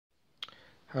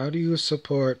How do you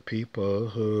support people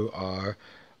who are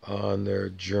on their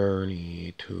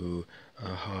journey to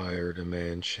a higher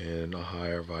dimension, a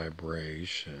higher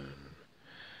vibration?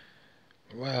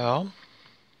 Well,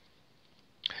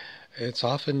 it's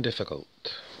often difficult.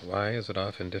 Why is it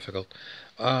often difficult?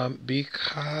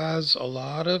 Because a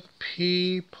lot of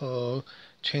people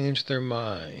change their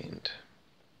mind.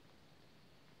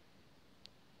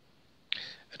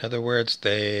 In other words,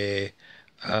 they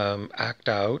act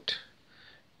out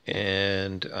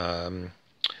and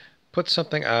put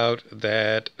something out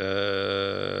that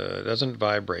doesn't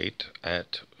vibrate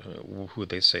at who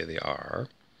they say they are.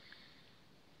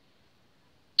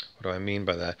 What do I mean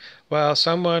by that? Well,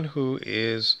 someone who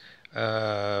is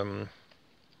um,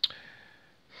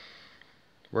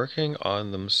 working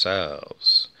on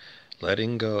themselves,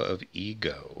 letting go of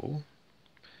ego,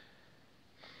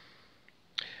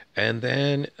 and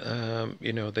then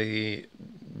they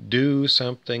do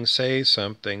something, say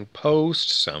something,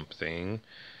 post something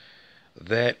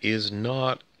that is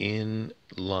not in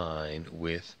line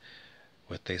with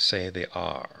what they say they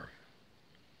are.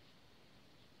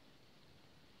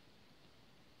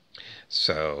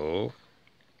 So,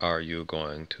 are you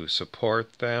going to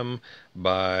support them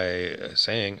by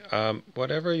saying,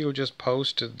 whatever you just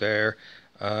posted there,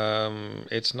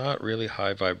 it's not really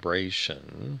high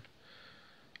vibration,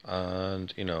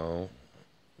 and,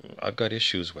 I've got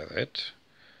issues with it.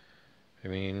 I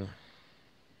mean,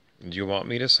 do you want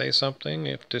me to say something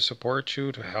if to support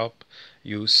you, to help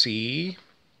you see?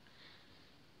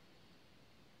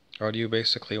 Or do you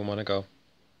basically want to go,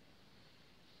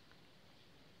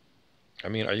 I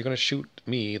mean, are you going to shoot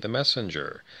me, the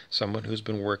messenger, someone who's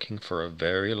been working for a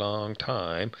very long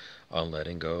time on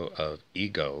letting go of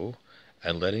ego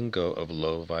and letting go of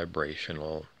low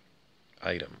vibrational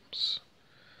items?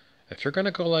 If you're going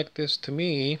to go like this to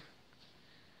me,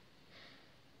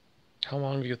 how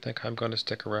long do you think I'm going to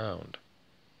stick around?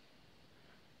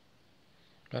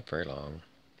 Not very long.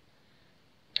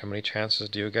 How many chances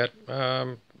do you get?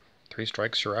 3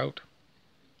 strikes, you're out.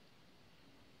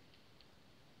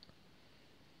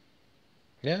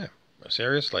 Yeah,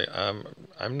 seriously.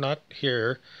 I'm not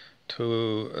here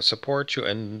to support you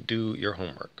and do your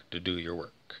homework, to do your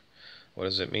work. What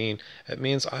does it mean? It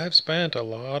means I've spent a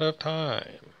lot of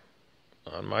time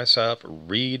on myself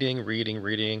reading, and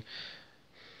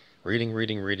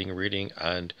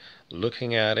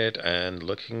looking at it and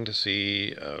looking to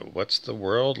see what's the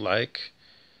world like.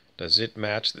 Does it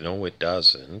match? No, it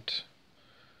doesn't.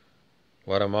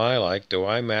 What am I like? Do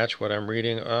I match what I'm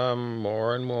reading?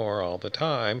 More and more all the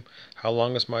time. How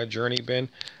long has my journey been?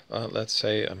 Let's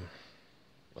say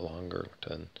longer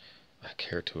than I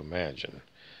care to imagine.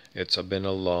 It's been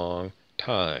a long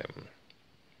time.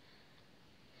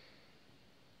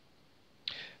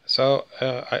 So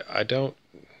I don't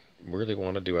really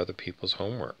want to do other people's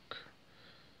homework.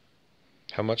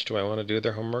 How much do I want to do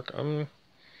their homework?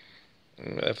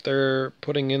 If they're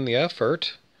putting in the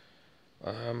effort,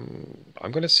 I'm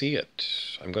going to see it.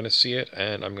 I'm going to see it,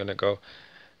 and I'm going to go,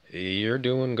 you're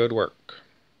doing good work.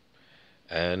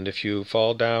 And if you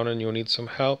fall down and you need some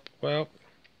help, well,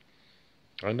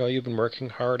 I know you've been working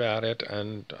hard at it,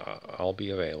 and I'll be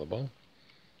available.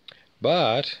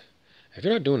 But if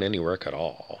you're not doing any work at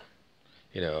all,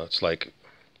 it's like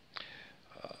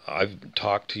I've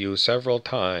talked to you several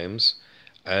times,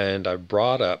 and I've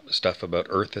brought up stuff about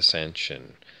Earth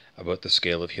ascension, about the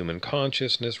scale of human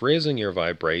consciousness, raising your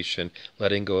vibration,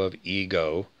 letting go of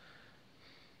ego.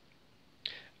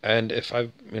 And if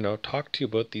I've, talked to you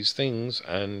about these things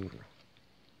and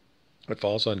it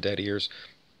falls on dead ears,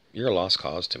 you're a lost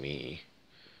cause to me.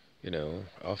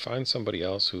 I'll find somebody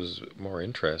else who's more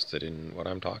interested in what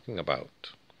I'm talking about.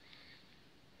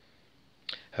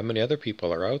 How many other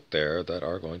people are out there that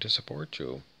are going to support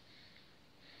you?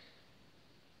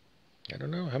 I don't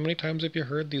know. How many times have you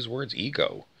heard these words,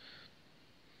 ego?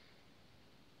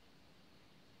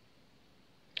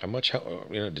 How much,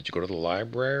 did you go to the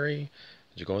library?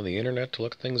 Did you go on the internet to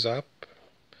look things up?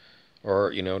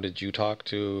 Or, did you talk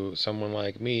to someone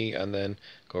like me and then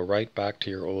go right back to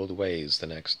your old ways the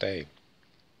next day?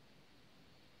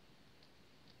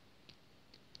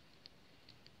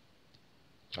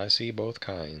 I see both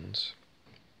kinds.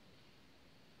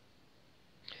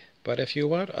 But if you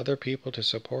want other people to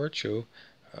support you,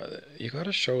 you got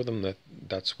to show them that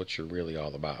that's what you're really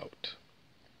all about.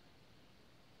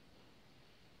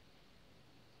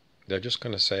 They're just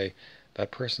going to say,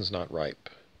 that person's not ripe.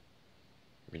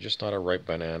 You're just not a ripe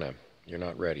banana. You're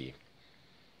not ready.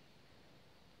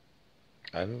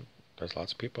 And there's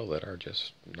lots of people that are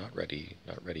just not ready,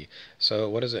 not ready. So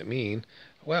what does it mean?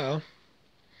 Well,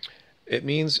 it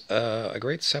means a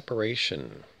great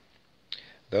separation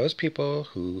Those people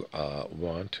who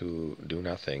want to do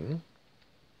nothing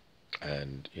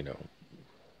and,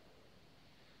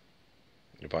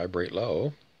 vibrate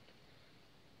low,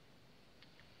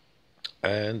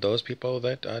 and those people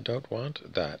that don't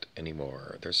want that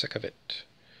anymore. They're sick of it.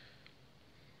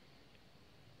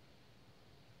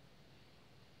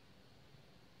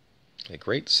 A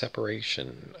great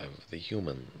separation of the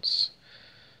humans.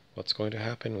 What's going to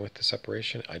happen with the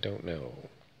separation? I don't know.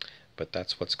 But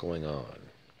that's what's going on.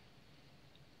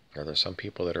 Are there some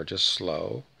people that are just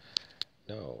slow?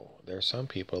 No. There are some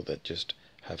people that just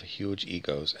have huge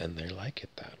egos and they like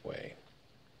it that way.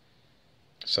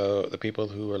 So the people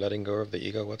who are letting go of the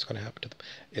ego, what's going to happen to them?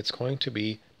 It's going to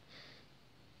be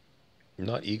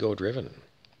not ego-driven.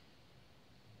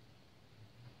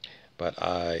 But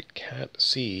I can't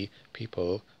see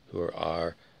people who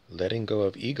are letting go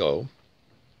of ego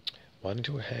wanting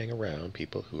to hang around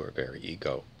people who are very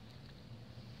ego.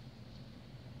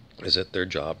 Is it their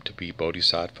job to be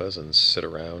bodhisattvas and sit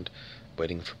around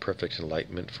waiting for perfect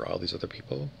enlightenment for all these other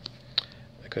people?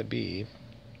 It could be.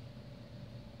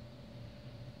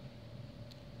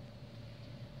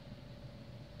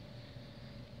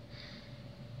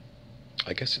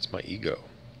 I guess it's my ego.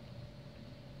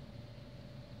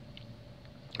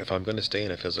 If I'm going to stay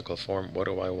in a physical form, what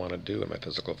do I want to do in my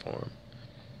physical form?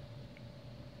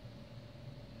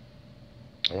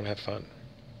 I want to have fun.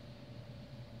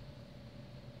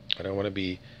 I don't want to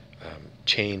be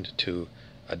chained to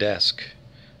a desk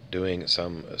doing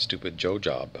some stupid Joe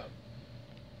job.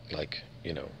 Like,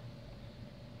 a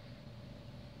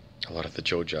lot of the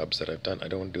Joe jobs that I've done, I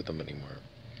don't want to do them anymore.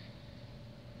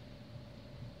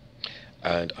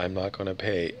 And I'm not going to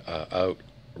pay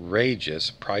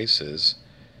outrageous prices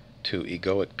to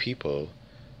egoic people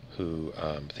who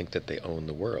think that they own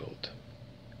the world.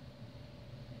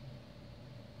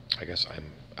 I guess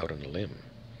I'm out on a limb.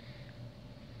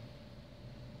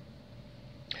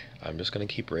 I'm just going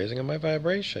to keep raising my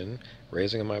vibration,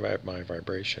 raising my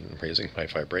vibration, raising my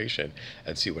vibration,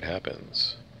 and see what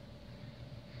happens.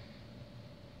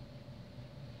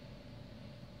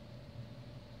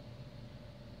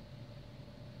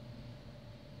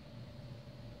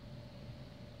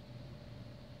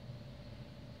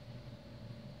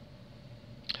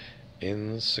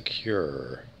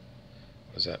 Insecure.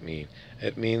 What does that mean?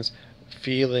 It means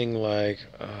feeling like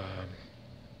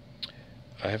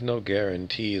I have no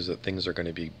guarantees that things are going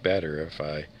to be better if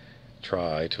I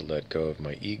try to let go of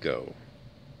my ego.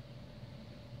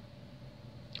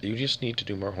 You just need to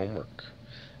do more homework.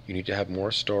 You need to have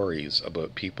more stories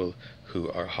about people who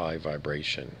are high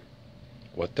vibration,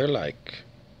 what they're like.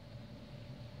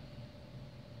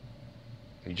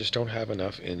 You just don't have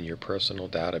enough in your personal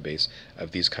database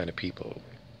of these kind of people.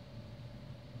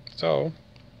 So,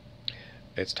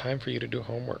 it's time for you to do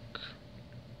homework.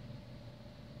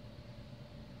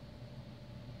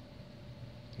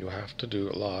 You have to do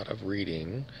a lot of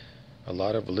reading, a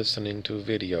lot of listening to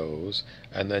videos,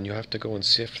 and then you have to go and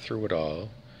sift through it all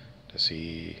to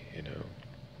see,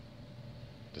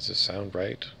 does this sound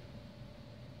right?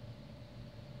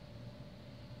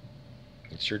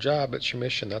 It's your job, it's your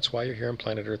mission. That's why you're here on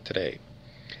planet Earth today.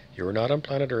 You're not on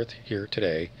planet Earth here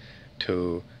today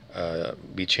to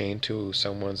be chained to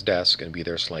someone's desk and be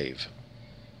their slave.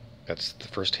 That's the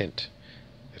first hint.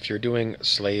 If you're doing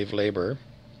slave labor,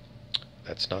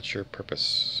 that's not your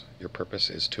purpose. Your purpose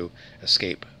is to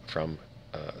escape from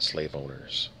slave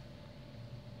owners.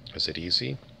 Is it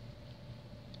easy?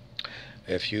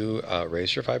 If you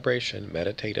raise your vibration,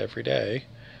 meditate every day,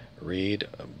 read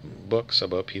books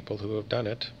about people who have done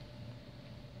it,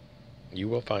 you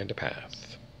will find a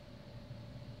path.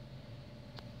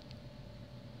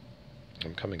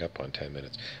 I'm coming up on 10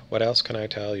 minutes. What else can I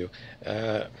tell you?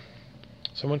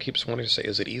 Someone keeps wanting to say,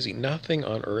 is it easy? Nothing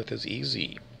on earth is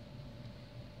easy.